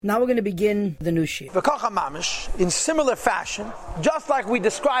Now we're going to begin the new sheet. In similar fashion, just like we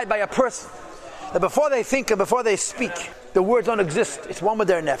described by a person, that before they think and before they speak, the words don't exist. It's one with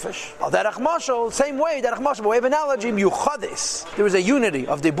their nefesh. Derech mashal, same way, derech mashal, we have an analogy, miyuchadis. There is a unity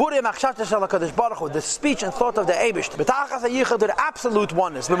of the Burei Machshavta Shel HaKadosh Baruch Hu, the speech and thought of the Eibishter. B'tachas hayichud, the absolute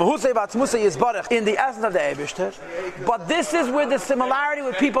oneness. B'mehusei v'atzmusei yizbarach, in the essence of the Eibishter. But this is where the similarity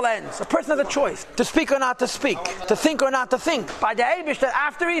with people ends. A person has a choice, to speak or not to speak, to think or not to think. By the Eibishter,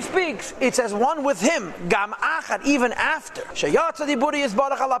 after he speaks, it's as one with him, gam achad, even after. Sheyatza di Burei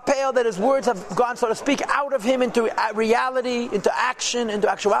yizbarach ala peil, that his words have gone, so to speak, out of him into reality, into action, into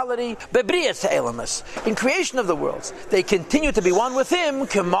actuality. Bebrias ha'elamus, in creation of the worlds, they continue to be one with him,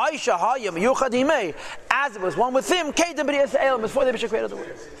 as it was one with him, before the Eibishter created the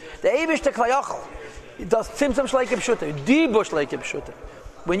world. The Eibishter Klayachal, it does tzimtzum shleikib shuter, dibush shleikib shuter.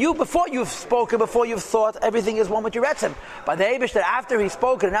 Before you've spoken, before you've thought, everything is one with your etzem. By the Eibishter, after he's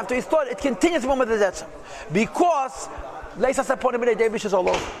spoken and after he's thought, it continues one with his etzem. Because Leisas upon him, the Eibishter is all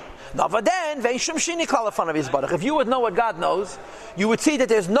over. Now, but then, if you would know what God knows, you would see that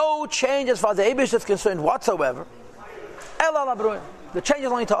there's no change as far as the Eibishter is concerned whatsoever. The change is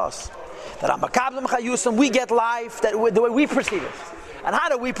only to us. That we get life the way we perceive it. And how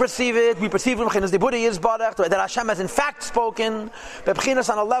do we perceive it? We perceive it that Hashem has in fact spoken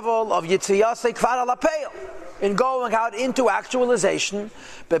on a level of Yitziyasei Kvar Alapeil, in going out into actualization,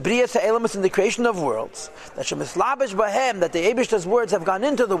 Bebrias ha'elamus, in the creation of worlds, that Shemislabish Bahem, that the Eibishter's words have gone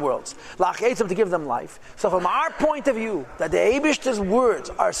into the worlds, Lacheitzim, to give them life. So from our point of view, that the Eibishter's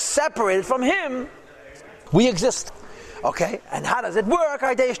words are separated from him, we exist. Okay? And how does it work?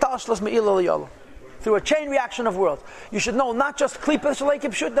 Through a chain reaction of worlds. You should know, not just Klippas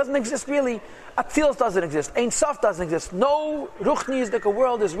Shleikib Shut doesn't exist really, Atzilus doesn't exist, Ein Sof doesn't exist, no Ruchnizdika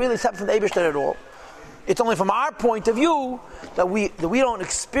world is really separate from the Eibishter at all. It's only from our point of view that we don't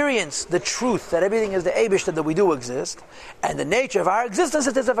experience the truth that everything is the Eibishter, that we do exist, and the nature of our existence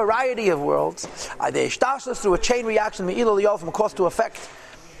is there's a variety of worlds. They establish through a chain reaction, from cause to effect.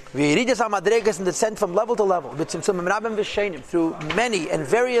 We read this on Madregas and descend from level to level, through many and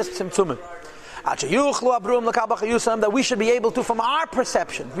various tzimtzumim. That we should be able to, from our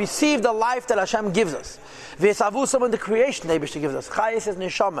perception, receive the life that Hashem gives us. The creation the Eibishter gives us. Chayes is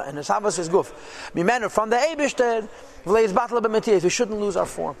neshama and Neshavas is guf. From the Eibishter, we shouldn't lose our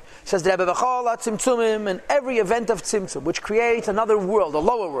form. It says the Rebbe V'chol tzimtzumim, and every event of tzimtzum, which creates another world, a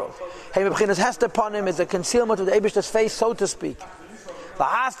lower world. Hester upon him is a concealment of the Eibishter's face, so to speak.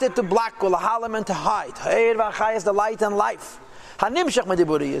 Lahastit to black, lahalam, and to hide. Ha'er v'chayes, the light and life.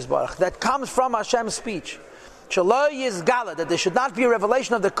 That comes from Hashem's speech. That there should not be a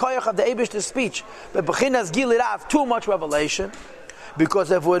revelation of the koyach of the Eibishter's speech, but too much revelation.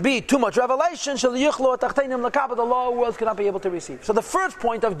 Because if it would be too much revelation, the lower worlds cannot be able to receive. So the first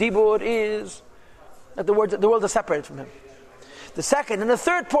point of Dibur is that the world is separated from him. The second and the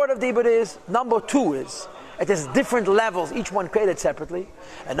third point of Dibur is, number two is, it has different levels, each one created separately.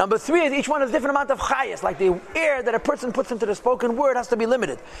 And number three is each one has a different amount of chayas, like the air that a person puts into the spoken word has to be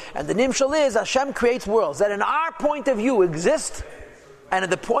limited. And the nimshal is Hashem creates worlds that in our point of view exist, and at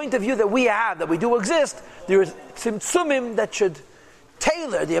the point of view that we have, that we do exist, there is tzimtzumim that should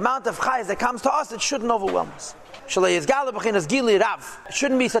tailor the amount of chayas that comes to us. It shouldn't overwhelm us. It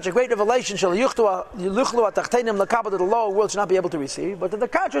shouldn't be such a great revelation that the lower world should not be able to receive, but that the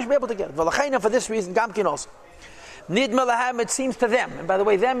contrary should be able to get it. For this reason, also. It seems to them, and by the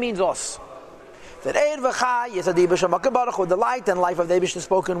way, them means us, that the light and life of the Eibishter's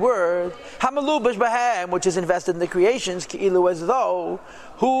spoken word, which is invested in the creations, as though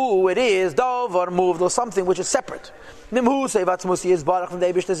who it is, or moved, or something which is separate. From the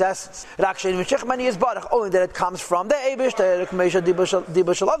Eibishter's essence. Only that it comes from the Eibishter.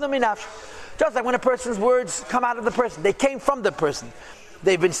 Just like when a person's words come out of the person, they came from the person.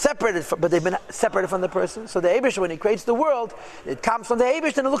 They've been separated, but they've been separated from the person. So the Eibishter, when he creates the world, it comes from the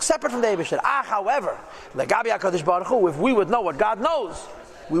Eibishter and it looks separate from the Eibishter. However, if we would know what God knows,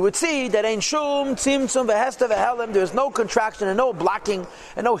 we would see that ain't shum, tzimtzum, v'hester, v'helem, there's no contraction and no blocking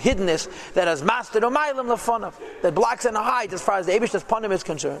and no hiddenness that has mastered omaylim lefonav, that blocks and hides as far as the Eibishter's panim is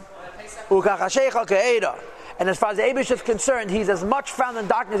concerned. And as far as the Eibishter is concerned, he's as much found in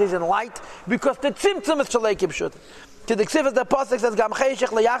darkness as he's in light, because the tzimtzum is shaleikib shut. To the ksiv, the pasuk says, Gam cheshech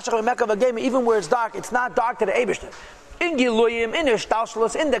leyachshach v'mekav v'geim, even where it's dark, it's not dark to the Eibishter. In Giluyim, in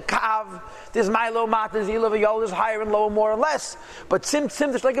Ishtalshlus, in the Kav, there's Milo, Matan, Zila, V'yol, there's higher and lower, more or less. But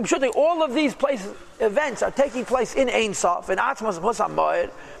all of these places, events are taking place in Ein Sof, in Atzmos, Husam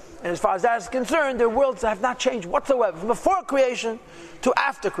Moed, and as far as that is concerned, their worlds have not changed whatsoever, from before creation to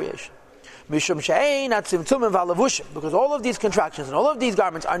after creation. Mishum she'ein hatzimtzumim v'halavushim, because all of these contractions and all of these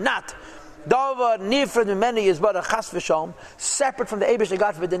garments are not davar nifrad mimeni is but a chas v'shalom, separate from the Eibush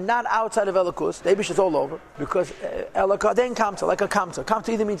God forbid, they're not outside of Elokus. The Eibush is all over, because Elokadin kamta, like a kamta. Kamta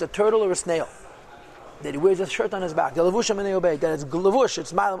either means a turtle or a snail. That he wears a shirt on his back. The levushim and obey. That it's levush.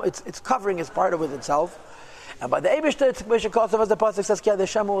 It's covering his part with itself. And by the Eibush, it's because as the pasuk says, "Ki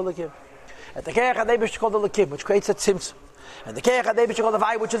Hashem u'lekim." At the Keach Eibush called the lekim, which creates a tzimtzum. And the Keach Eibush called the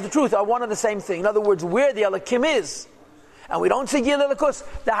vay, which is the truth, are one and the same thing. In other words, where the lekim is, and we don't see Gil Elikus,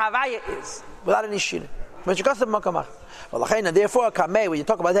 the Havaya is without any shina. When you custom makamach, well, and therefore, kamei, when you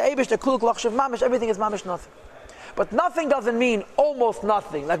talk about the Eibush, the kluk lachshav mamish, everything is mamish nothing. But nothing doesn't mean almost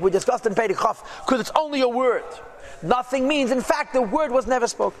nothing, like we discussed in Perek Chaf, because it's only a word. Nothing means, in fact, the word was never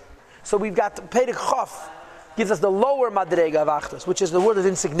spoken. So we've got Perek Chaf gives us the lower madrega of Achdus, which is the word of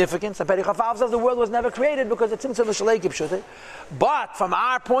insignificance. And Perek Chaf says the world was never created because it's tzimtzum v'shalei kipshutei. But from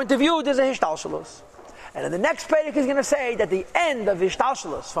our point of view, there's a hishtalshalos. And in the next Perek is going to say that the end of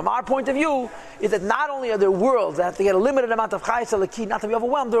hishtalshalos, from our point of view, is that not only are there worlds that have to get a limited amount of chayes alaki, not to be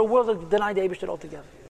overwhelmed, there are worlds that deny the Eibush altogether.